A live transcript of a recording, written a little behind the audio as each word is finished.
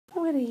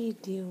What are you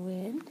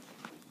doing?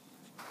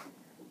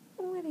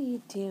 What are you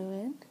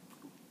doing?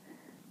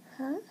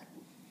 Huh?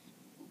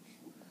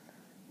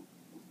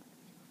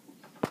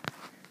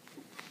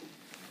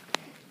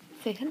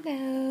 Say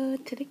hello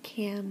to the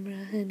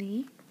camera,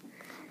 honey.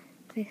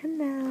 Say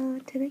hello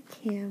to the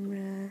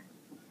camera.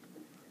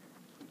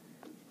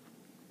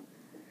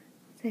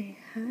 Say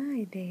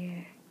hi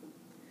there.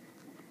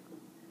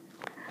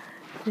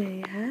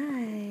 Say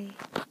hi.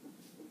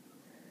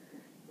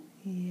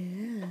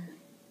 Yeah.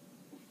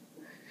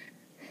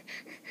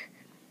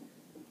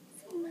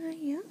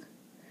 Smile.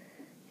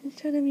 And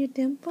show them your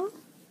dimple.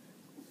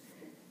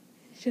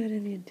 Show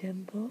them your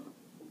dimple.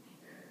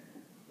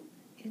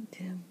 Your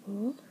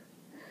dimple.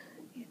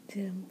 Your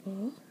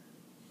dimple.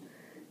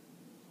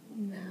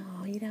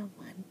 No, you don't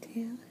want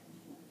to.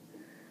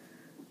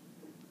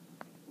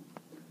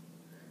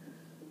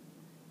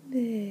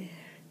 There.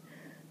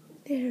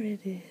 There it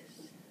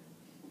is.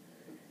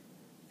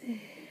 There.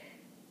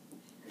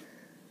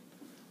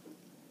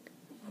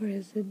 Or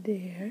is it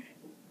there?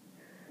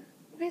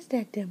 Where's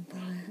that dimple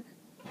at?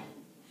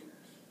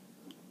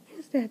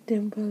 Where's that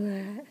dimple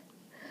at?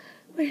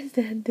 Where's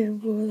that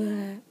dimple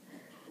at?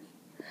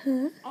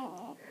 Huh?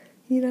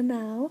 You don't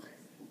know?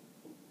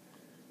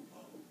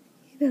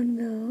 You don't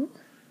know?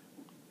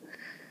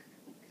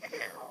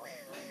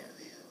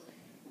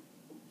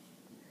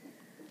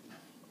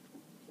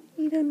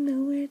 You don't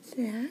know where it's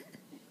at?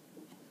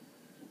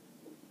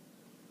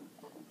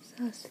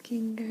 Soft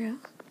skin girl.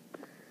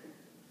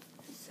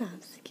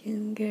 Soft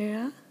skin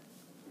girl.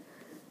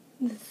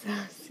 The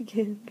soft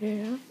skin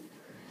girl.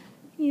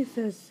 You're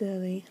so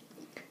silly.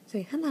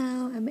 Say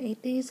hello, I'm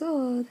 8 days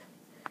old.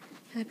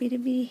 Happy to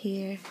be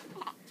here.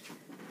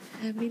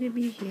 Happy to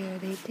be here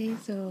at 8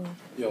 days old.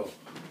 Yo.